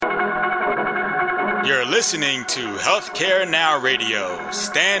You're listening to Healthcare Now Radio.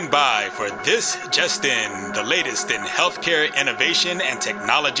 Stand by for This Just In, the latest in healthcare innovation and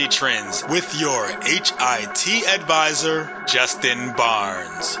technology trends with your HIT advisor, Justin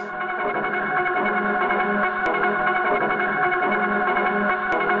Barnes.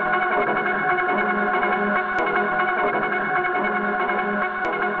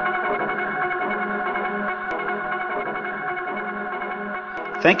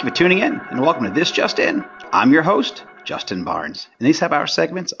 Thank you for tuning in and welcome to This Just In. I'm your host, Justin Barnes. In these half-hour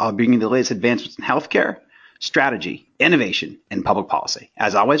segments, I'll bring you the latest advancements in healthcare, strategy, innovation, and public policy.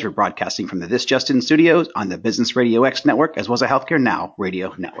 As always, we're broadcasting from the This Just In studios on the Business Radio X network, as well as the Healthcare Now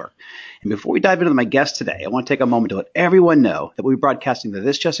radio network. And before we dive into my guest today, I want to take a moment to let everyone know that we'll be broadcasting the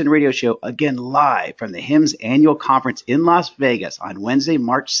This Just In radio show again live from the HIMSS annual conference in Las Vegas on Wednesday,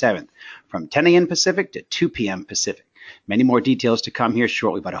 March 7th from 10 a.m. Pacific to 2 p.m. Pacific. Many more details to come here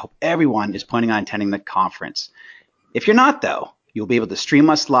shortly, but I hope everyone is planning on attending the conference. If you're not, though, you'll be able to stream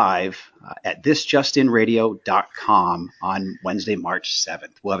us live at thisjustinradio.com on Wednesday, March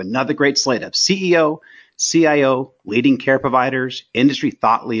 7th. We'll have another great slate of CEO, CIO, leading care providers, industry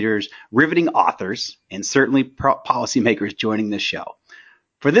thought leaders, riveting authors, and certainly policymakers joining this show.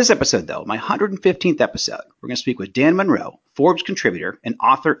 For this episode, though, my 115th episode, we're going to speak with Dan Monroe, Forbes contributor and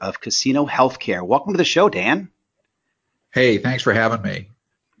author of Casino Healthcare. Welcome to the show, Dan. Hey, thanks for having me.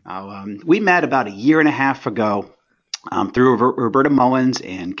 We met about a year and a half ago through Roberta Mullins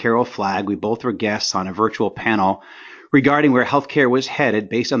and Carol Flagg. We both were guests on a virtual panel regarding where healthcare was headed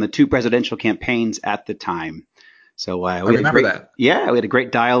based on the two presidential campaigns at the time. So I remember that. Yeah, we had a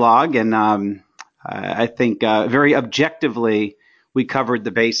great dialogue, and I think very objectively we covered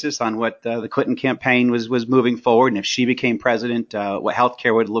the basis on what the Clinton campaign was moving forward, and if she became president, what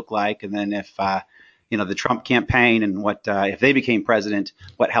healthcare would look like, and then if the Trump campaign and what if they became president,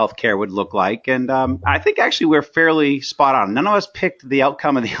 what healthcare would look like. And I think actually we're fairly spot on. None of us picked the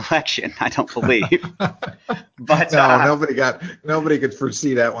outcome of the election, I don't believe. But nobody could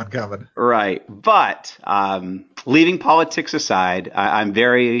foresee that one coming. Right. But leaving politics aside, I'm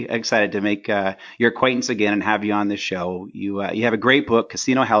very excited to make your acquaintance again and have you on this show. You have a great book,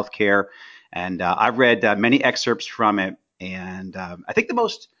 Casino Healthcare, and I've read many excerpts from it. And I think the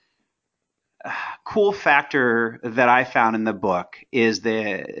most cool factor that I found in the book is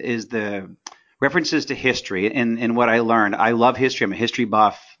the references to history and what I learned. I love history. I'm a history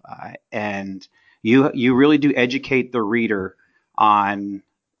buff, and you really do educate the reader on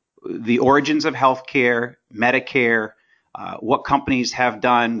the origins of healthcare, Medicare, what companies have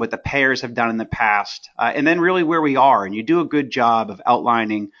done, what the payers have done in the past, and then really where we are. And you do a good job of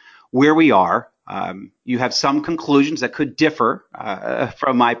outlining where we are. You have some conclusions that could differ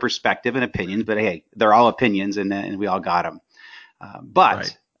from my perspective and opinions, but hey, they're all opinions, and we all got them. But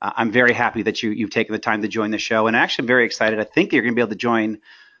right. I'm very happy that you've taken the time to join the show, and actually I'm very excited. I think you're going to be able to join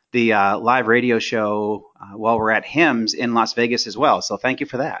the live radio show while we're at HIMSS in Las Vegas as well. So thank you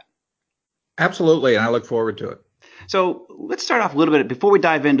for that. Absolutely, and I look forward to it. So let's start off a little bit before we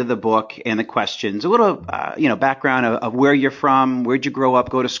dive into the book and the questions. A little, background of where you're from, where'd you grow up,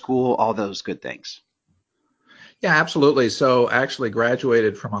 go to school, all those good things. Yeah, absolutely. So I actually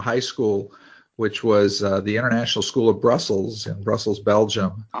graduated from a high school, which was the International School of Brussels in Brussels,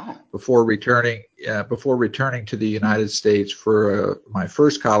 Belgium, before returning to the United States for my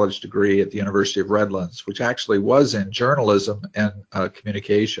first college degree at the University of Redlands, which actually was in journalism and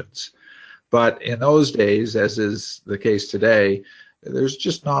communications. But in those days, as is the case today, there's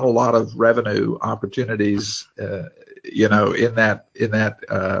just not a lot of revenue opportunities, in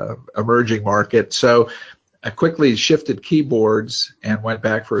that emerging market. So I quickly shifted keyboards and went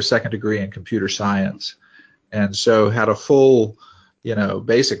back for a second degree in computer science, and so had a full,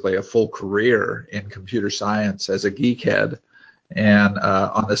 basically a full career in computer science as a geekhead, and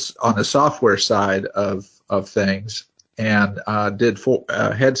on the software side of things. And did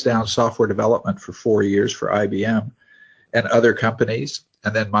heads down software development for 4 years for IBM and other companies,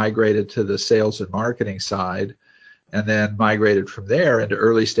 and then migrated to the sales and marketing side, and then migrated from there into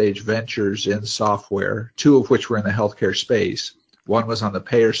early stage ventures in software, two of which were in the healthcare space. One was on the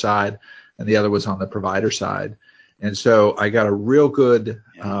payer side, and the other was on the provider side. And so I got a real good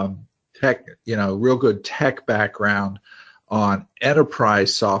tech background on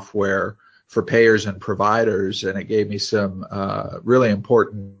enterprise software for payers and providers, and it gave me some really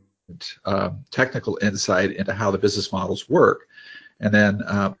important technical insight into how the business models work. And then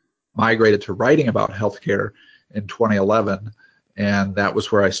migrated to writing about healthcare in 2011, and that was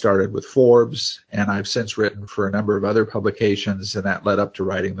where I started with Forbes, and I've since written for a number of other publications, and that led up to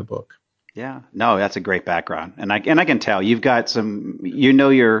writing the book. Yeah, no, that's a great background, and I can tell you've got some,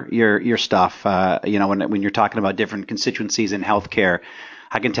 your stuff. When you're talking about different constituencies in healthcare,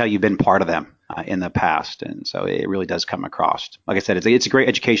 I can tell you've been part of them in the past, and so it really does come across. Like I said, it's a great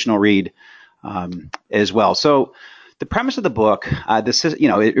educational read as well. So the premise of the book,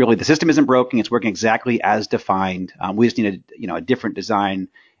 the system isn't broken; it's working exactly as defined. We just need a different design,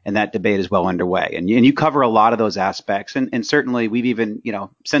 and that debate is well underway. And you cover a lot of those aspects. And certainly we've even,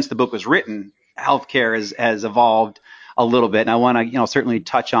 since the book was written, healthcare has evolved a little bit. And I want to, certainly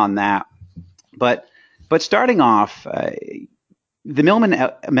touch on that. But starting off, the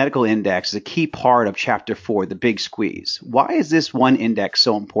Milliman Medical Index is a key part of Chapter 4, the Big Squeeze. Why is this one index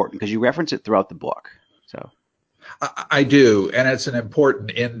so important? Because you reference it throughout the book. So I do, and it's an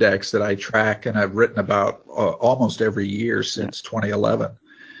important index that I track and I've written about almost every year since 2011.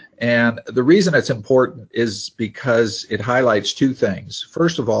 And the reason it's important is because it highlights two things.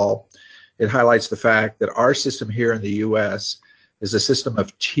 First of all, it highlights the fact that our system here in the U.S. is a system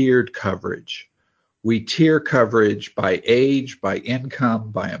of tiered coverage. We tier coverage by age, by income,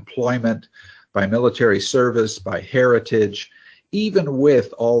 by employment, by military service, by heritage. Even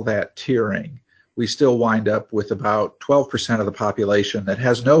with all that tiering, we still wind up with about 12% of the population that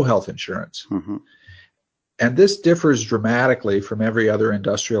has no health insurance. Mm-hmm. And this differs dramatically from every other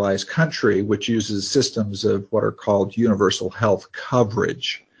industrialized country, which uses systems of what are called universal health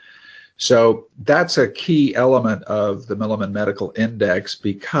coverage. So that's a key element of the Milliman Medical Index,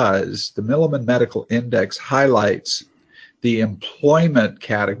 because the Milliman Medical Index highlights the employment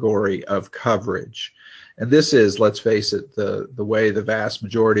category of coverage. And this is, let's face it, the way the vast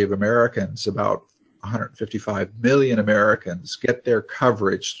majority of Americans, about 155 million Americans, get their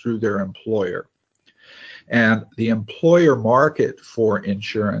coverage through their employer. And the employer market for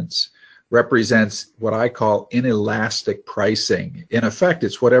insurance represents what I call inelastic pricing. In effect,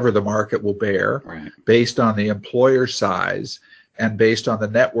 it's whatever the market will bear, right, based on the employer size and based on the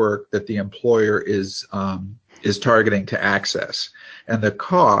network that the employer is targeting to access. And the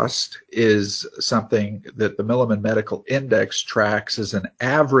cost is something that the Milliman Medical Index tracks as an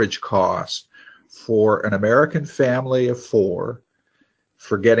average cost for an American family of four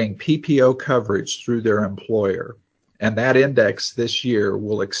for getting PPO coverage through their employer. And that index this year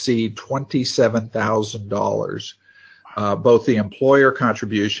will exceed $27,000. Both the employer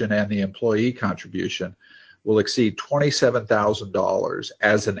contribution and the employee contribution will exceed $27,000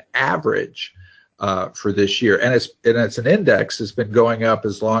 as an average for this year. And it's an index that's been going up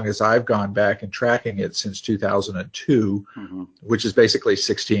as long as I've gone back and tracking it since 2002, mm-hmm. which is basically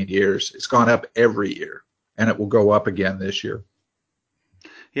 16 years. It's gone up every year, and it will go up again this year.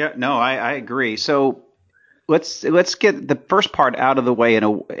 Yeah, no, I agree. So let's get the first part out of the way.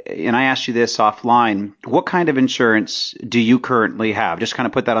 And I asked you this offline. What kind of insurance do you currently have? Just kind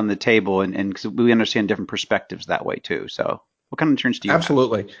of put that on the table, and 'cause we understand different perspectives that way too. So what kind of insurance do you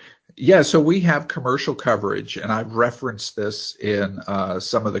Absolutely. have? Yeah, so we have commercial coverage, and I've referenced this in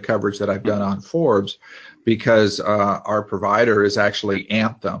some of the coverage that I've done on Forbes, because our provider is actually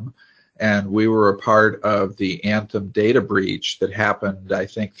Anthem. And we were a part of the Anthem data breach that happened, I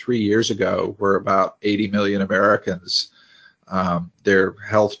think, 3 years ago, where about 80 million Americans, their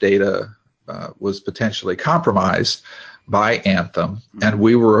health data was potentially compromised by Anthem, and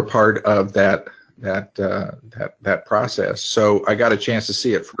we were a part of that process. So I got a chance to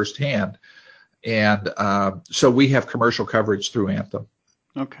see it firsthand, and so we have commercial coverage through Anthem.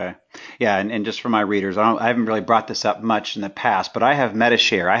 Okay. Yeah, and just for my readers, I haven't really brought this up much in the past, but I have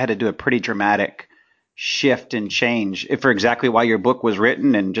Medi-Share. I had to do a pretty dramatic shift and change for exactly why your book was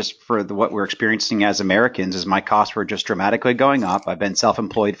written, and just for what we're experiencing as Americans, is my costs were just dramatically going up. I've been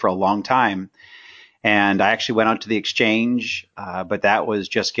self-employed for a long time, and I actually went out to the exchange, but that was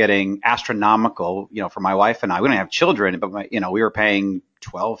just getting astronomical, for my wife and I. We don't have children, but we were paying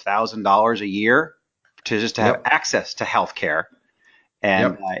 $12,000 a year to have access to health care.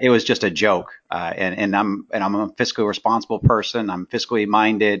 And it was just a joke. And I'm a fiscally responsible person. I'm fiscally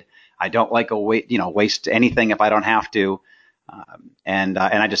minded. I don't like waste anything if I don't have to. And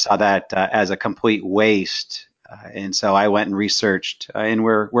I just saw that as a complete waste. And so I went and researched. And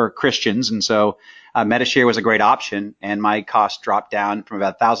we're Christians, and so Medi-Share was a great option. And my cost dropped down from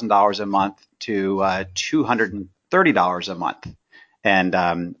about $1,000 a month to $230 a month.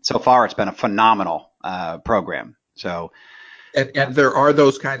 And so far, it's been a phenomenal program. So. And there are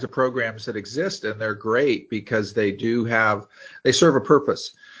those kinds of programs that exist, and they're great because they serve a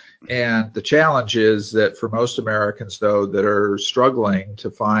purpose. And the challenge is that for most Americans, though, that are struggling to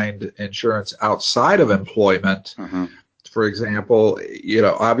find insurance outside of employment, mm-hmm. For example,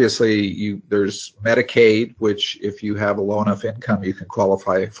 obviously there's Medicaid, which if you have a low enough income, you can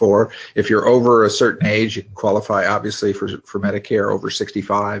qualify for. If you're over a certain age, you can qualify obviously for Medicare over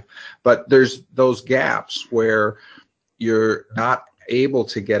 65. But there's those gaps where you're not able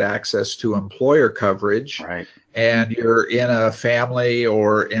to get access to employer coverage, right, and you're in a family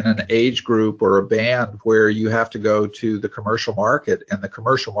or in an age group or a band where you have to go to the commercial market, and the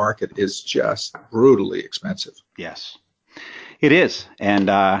commercial market is just brutally expensive. Yes. It is, and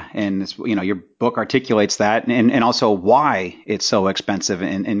it's, your book articulates that, and also why it's so expensive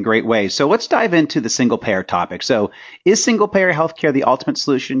in great ways. So let's dive into the single payer topic. So, is single payer healthcare the ultimate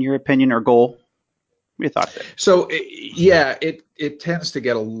solution, in your opinion, or goal? What are your thoughts there? So, it tends to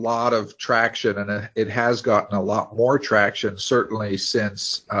get a lot of traction, and it has gotten a lot more traction certainly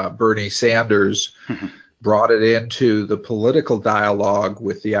since Bernie Sanders brought it into the political dialogue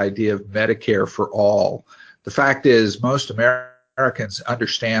with the idea of Medicare for all. The fact is, most Americans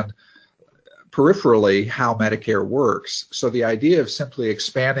understand peripherally how Medicare works. So the idea of simply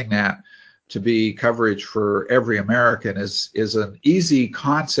expanding that to be coverage for every American is an easy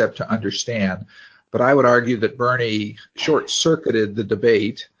concept to understand. But I would argue that Bernie short-circuited the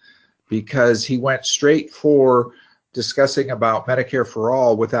debate because he went straight for discussing about Medicare for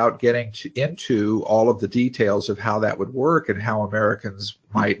all without getting into all of the details of how that would work and how Americans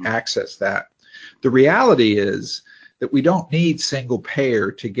might access that. The reality is that we don't need single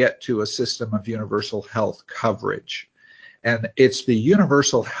payer to get to a system of universal health coverage. And it's the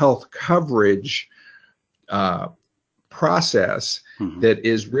universal health coverage process that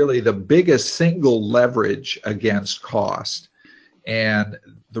is really the biggest single leverage against cost. And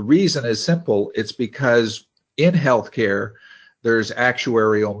the reason is simple. It's because in healthcare, there's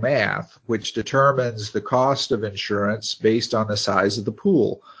actuarial math, which determines the cost of insurance based on the size of the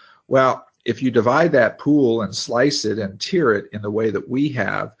pool. Well, if you divide that pool and slice it and tier it in the way that we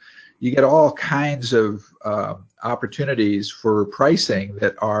have, you get all kinds of opportunities for pricing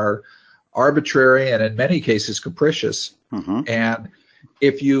that are arbitrary and in many cases capricious. And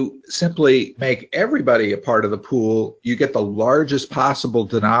if you simply make everybody a part of the pool, you get the largest possible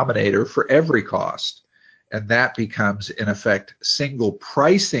denominator for every cost. And that becomes, in effect, single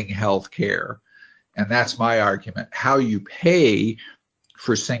pricing healthcare. And that's my argument. How you pay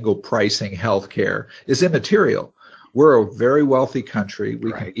for single pricing healthcare is immaterial. We're a very wealthy country.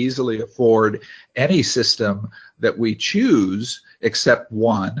 We can easily afford any system that we choose except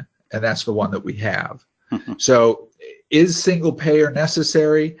one, and that's the one that we have. So is single payer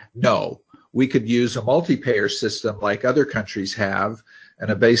necessary? No. We could use a multi-payer system like other countries have,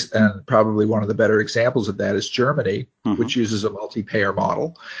 and probably one of the better examples of that is Germany, which uses a multi-payer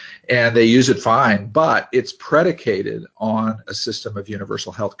model, and they use it fine, but it's predicated on a system of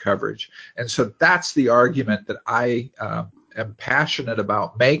universal health coverage. And so that's the argument that I am passionate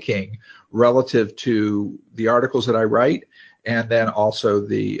about making relative to the articles that I write, and then also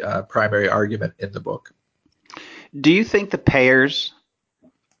the primary argument in the book. Do you think the payers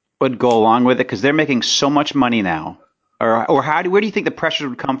would go along with it because they're making so much money now? Or where do you think the pressure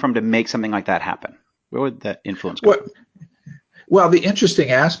would come from to make something like that happen? Where would that influence come from? Well, the interesting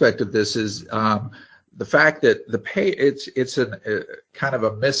aspect of this is the fact that it's a kind of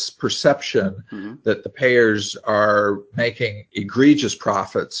a misperception that the payers are making egregious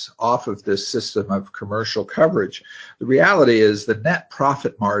profits off of this system of commercial coverage. The reality is the net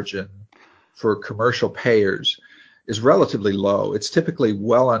profit margin for commercial payers is relatively low. It's typically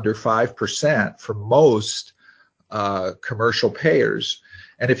well under 5% for most commercial payers.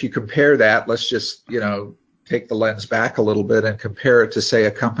 And if you compare that, let's just, take the lens back a little bit and compare it to, say,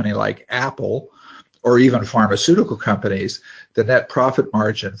 a company like Apple or even pharmaceutical companies, the net profit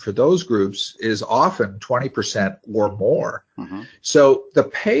margin for those groups is often 20% or more. So the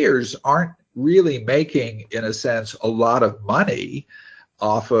payers aren't really making, in a sense, a lot of money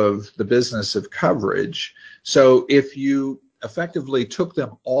off of the business of coverage. So if you effectively took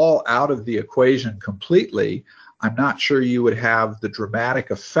them all out of the equation completely, I'm not sure you would have the dramatic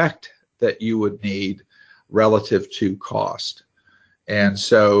effect that you would need relative to cost. And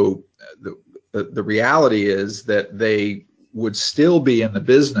so the reality is that they would still be in the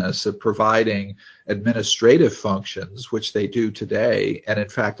business of providing administrative functions, which they do today. And in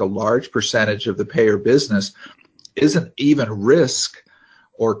fact, a large percentage of the payer business isn't even risk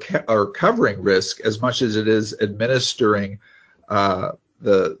or covering risk as much as it is administering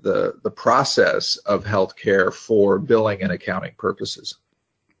the process of healthcare for billing and accounting purposes.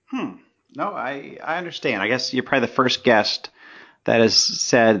 No, I understand. I guess you're probably the first guest that has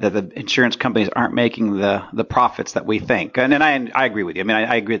said that the insurance companies aren't making the profits that we think. And I agree with you. I mean,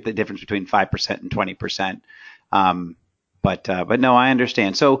 I agree with the difference between 5% and 20%. But no, I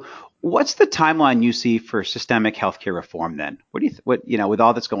understand. So what's the timeline you see for systemic healthcare reform then? With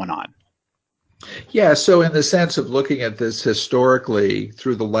all that's going on? Yeah, so in the sense of looking at this historically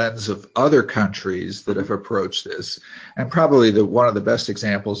through the lens of other countries that have approached this, and probably one of the best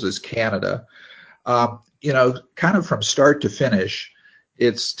examples is Canada. Kind of from start to finish,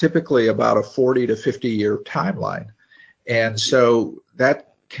 it's typically about a 40 to 50-year timeline. And so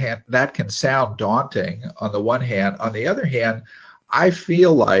that can sound daunting on the one hand. On the other hand, I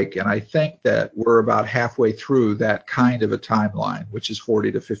feel like, and I think that we're about halfway through that kind of a timeline, which is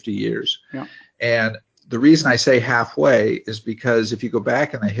 40 to 50 years. Yeah. And the reason I say halfway is because if you go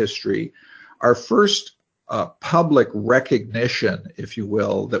back in the history, our first public recognition, if you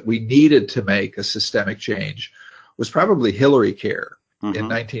will, that we needed to make a systemic change was probably Hillary Care in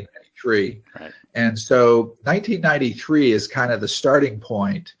 1993. Right. And so 1993 is kind of the starting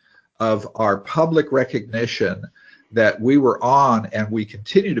point of our public recognition that we were on and we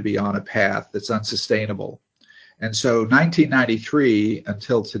continue to be on a path that's unsustainable. And so 1993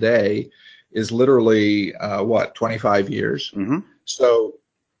 until today is literally, 25 years? Mm-hmm. So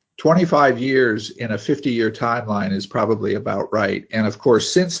 25 years in a 50-year timeline is probably about right. And of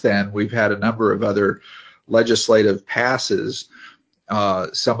course, since then, we've had a number of other legislative passes,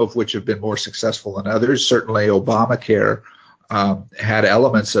 some of which have been more successful than others. Certainly, Obamacare had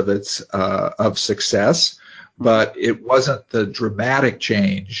elements of of success, but it wasn't the dramatic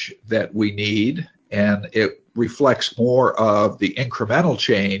change that we need, and it reflects more of the incremental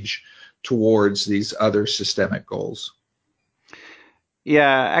change towards these other systemic goals. Yeah,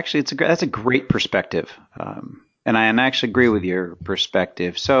 actually, that's a great perspective, and I actually agree with your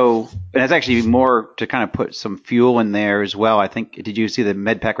perspective. So, and it's actually more to kind of put some fuel in there as well. I think, did you see the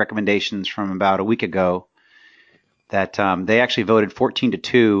MedPAC recommendations from about a week ago that they actually voted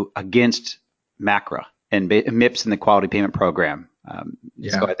 14-2 against MACRA and MIPS in the Quality Payment Program?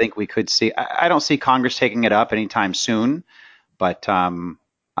 So I think we could see. I don't see Congress taking it up anytime soon, but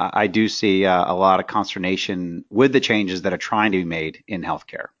I do see a lot of consternation with the changes that are trying to be made in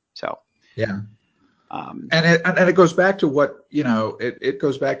healthcare. So yeah, and it goes back to what it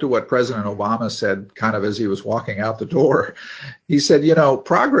goes back to what President Obama said, kind of as he was walking out the door. He said,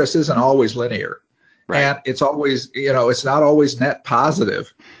 progress isn't always linear, right. And it's always it's not always net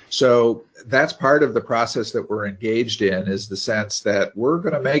positive. So that's part of the process that we're engaged in, is the sense that we're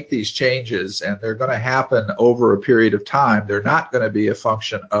going to make these changes and they're going to happen over a period of time. They're not going to be a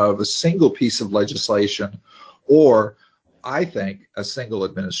function of a single piece of legislation or, I think, a single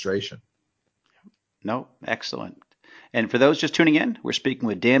administration. No, excellent. And for those just tuning in, we're speaking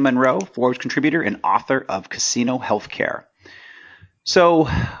with Dan Monroe, Forbes contributor and author of Casino Healthcare. So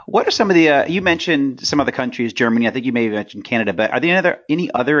what are some of the, you mentioned some other countries, Germany, I think you may have mentioned Canada, but are there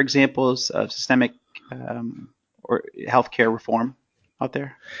any other examples of systemic or healthcare reform out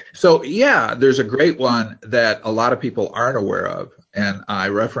there? So yeah, there's a great one that a lot of people aren't aware of, and I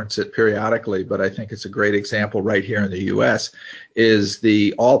reference it periodically, but I think it's a great example right here in the U.S., is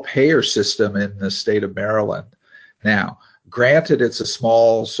the all-payer system in the state of Maryland. Now, granted, it's a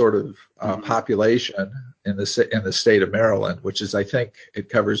small sort of population in the state of Maryland, which is, I think, it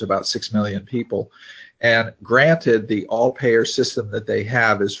covers about 6 million people. And granted, the all-payer system that they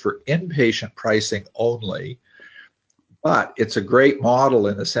have is for inpatient pricing only, but it's a great model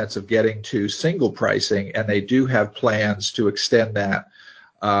in the sense of getting to single pricing, and they do have plans to extend that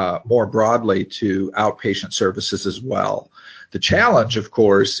more broadly to outpatient services as well. The challenge, of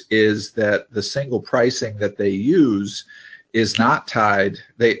course, is that the single pricing that they use is not tied.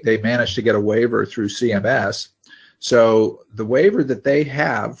 They managed to get a waiver through CMS. So the waiver that they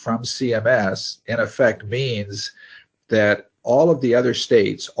have from CMS, in effect, means that all of the other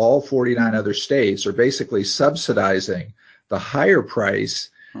states, all 49 other states, are basically subsidizing the higher price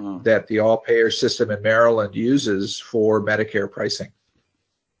that the all-payer system in Maryland uses for Medicare pricing.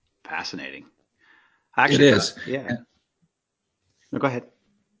 Fascinating. Actually, it is. Yeah. No, go ahead.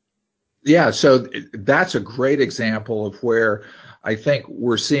 Yeah, so that's a great example of where I think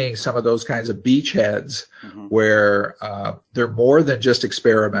we're seeing some of those kinds of beachheads where they're more than just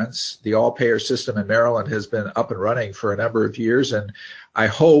experiments. The all-payer system in Maryland has been up and running for a number of years, and I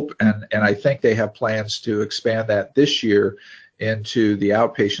hope and I think they have plans to expand that this year into the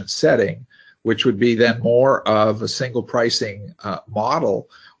outpatient setting, which would be then more of a single pricing model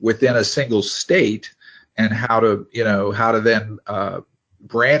within a single state, and how to then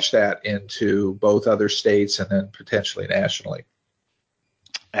branch that into both other states and then potentially nationally.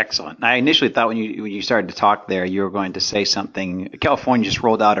 Excellent. I initially thought when you started to talk there, you were going to say something. California just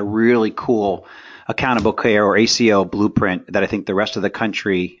rolled out a really cool accountable care or ACO blueprint that I think the rest of the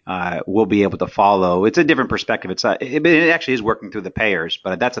country will be able to follow. It's a different perspective. It actually is working through the payers,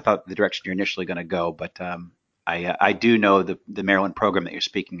 but that's about the direction you're initially going to go. But I do know the Maryland program that you're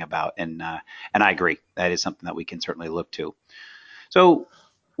speaking about, and I agree that is something that we can certainly look to. So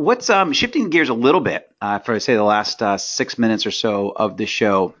what's shifting gears a little bit for say the last 6 minutes or so of the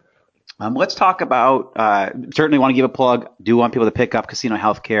show. Let's talk about, certainly want to give a plug, do want people to pick up Casino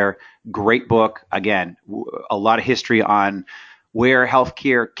Healthcare. Great book. Again, a lot of history on where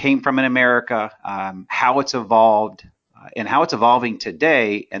healthcare came from in America, how it's evolved, and how it's evolving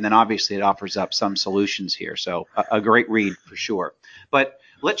today. And then obviously it offers up some solutions here. So a great read for sure. But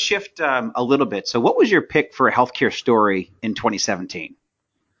let's shift a little bit. So what was your pick for a healthcare story in 2017?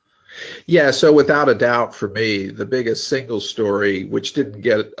 Yeah, so without a doubt for me, the biggest single story, which didn't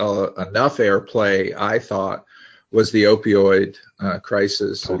get enough airplay, I thought, was the opioid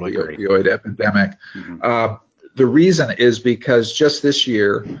crisis, totally the agree. opioid epidemic. Mm-hmm. The reason is because just this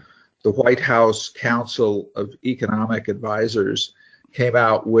year, the White House Council of Economic Advisors came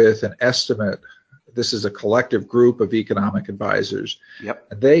out with an estimate. This is a collective group of economic advisors. Yep.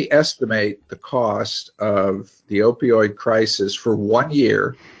 And they estimate the cost of the opioid crisis for 1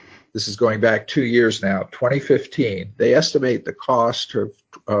 year. This is going back 2 years now, 2015. They estimate the cost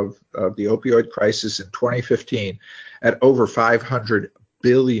of the opioid crisis in 2015 at over $500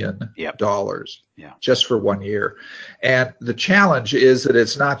 billion just for 1 year. And the challenge is that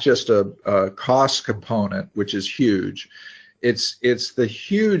it's not just a cost component, which is huge. It's the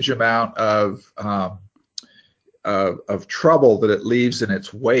huge amount of trouble that it leaves in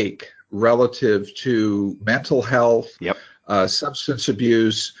its wake relative to mental health, substance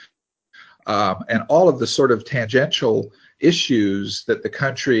abuse, and all of the sort of tangential issues that the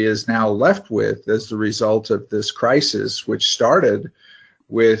country is now left with as the result of this crisis, which started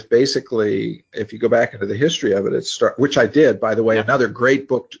with basically, if you go back into the history of it, which I did, by the way. Another great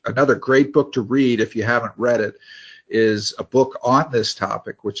book to read if you haven't read it is a book on this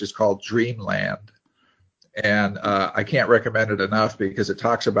topic, which is called Dreamland. And I can't recommend it enough because it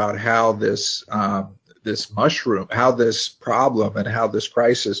talks about how this mushroom, how this problem and how this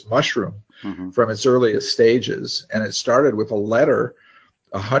crisis mushroomed from its earliest stages. And it started with a letter,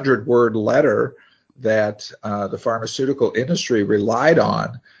 a 100-word letter that the pharmaceutical industry relied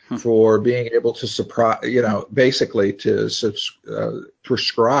on for being able to basically to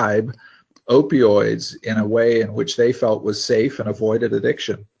prescribe opioids in a way in which they felt was safe and avoided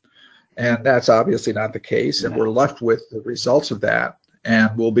addiction. And that's obviously not the case. And we're left with the results of that.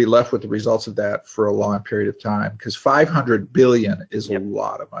 And we'll be left with the results of that for a long period of time because $500 billion is a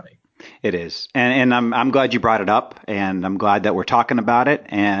lot of money. It is. And I'm glad you brought it up, and I'm glad that we're talking about it.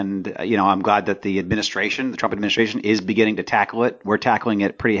 And, I'm glad that the Trump administration is beginning to tackle it. We're tackling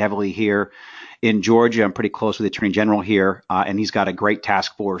it pretty heavily here in Georgia. I'm pretty close with the Attorney General here, and he's got a great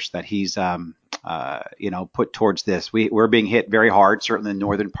task force that he's, put towards this. We're being hit very hard, certainly in the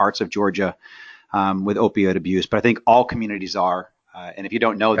northern parts of Georgia with opioid abuse, but I think all communities are. And if you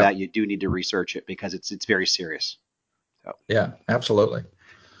don't know that, you do need to research it because it's very serious. So. Yeah, absolutely.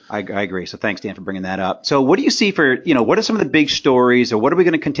 I agree. So thanks, Dan, for bringing that up. So what do you see for, what are some of the big stories, or what are we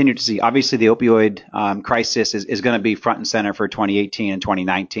going to continue to see? Obviously, the opioid crisis is going to be front and center for 2018 and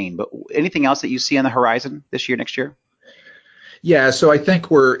 2019. But anything else that you see on the horizon this year, next year? Yeah, so I think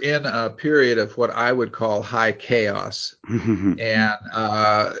we're in a period of what I would call high chaos. And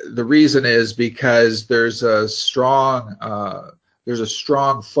the reason is because there's a strong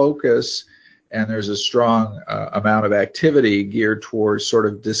focus and there's a strong amount of activity geared towards sort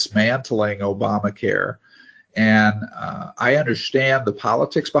of dismantling Obamacare. And I understand the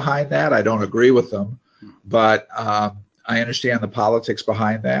politics behind that. I don't agree with them, but I understand the politics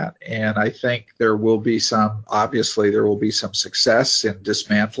behind that. And I think there will be some success in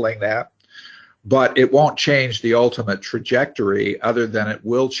dismantling that. But it won't change the ultimate trajectory other than it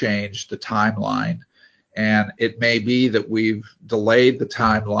will change the timeline. And it may be that we've delayed the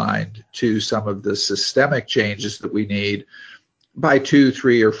timeline to some of the systemic changes that we need by 2,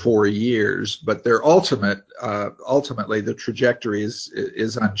 3, or 4 years, but their ultimately the trajectory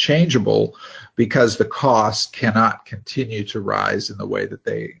is unchangeable because the costs cannot continue to rise in the way that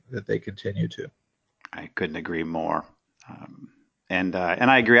they continue to. I couldn't agree more. And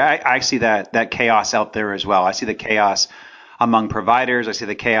I agree. I see that chaos out there as well. I see the chaos among providers. I see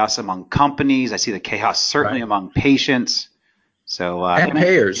the chaos among companies. I see the chaos certainly among patients. So and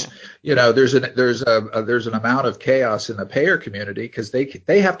payers, there's an amount of chaos in the payer community because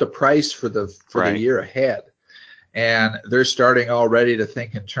they have to price for the year ahead, and they're starting already to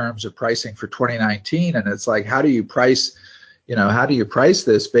think in terms of pricing for 2019. And it's like, how do you price? how do you price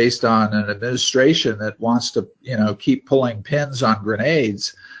this based on an administration that wants to, keep pulling pins on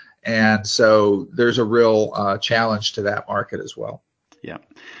grenades? And so there's a real challenge to that market as well. Yeah.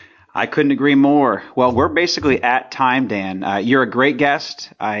 I couldn't agree more. Well, we're basically at time, Dan. You're a great guest.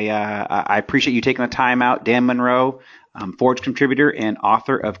 I appreciate you taking the time out. Dan Monroe, Forge contributor and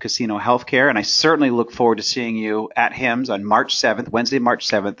author of Casino Healthcare. And I certainly look forward to seeing you at HIMSS on March 7th, Wednesday, March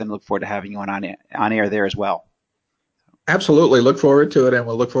 7th, and look forward to having you on air there as well. Absolutely. Look forward to it, and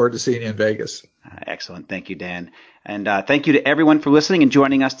we'll look forward to seeing you in Vegas. Excellent. Thank you, Dan. And thank you to everyone for listening and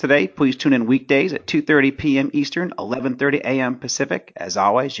joining us today. Please tune in weekdays at 2:30 p.m. Eastern, 11:30 a.m. Pacific. As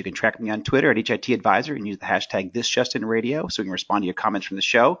always, you can track me on Twitter at HIT Advisor and use the hashtag ThisJustinRadio so we can respond to your comments from the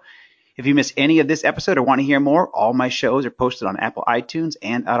show. If you missed any of this episode or want to hear more, all my shows are posted on Apple iTunes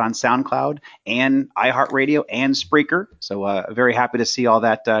and out on SoundCloud and iHeartRadio and Spreaker. So very happy to see all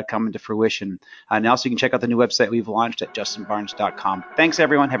that come to fruition. And also you can check out the new website we've launched at justinbarnes.com. Thanks,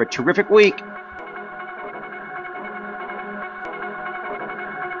 everyone. Have a terrific week.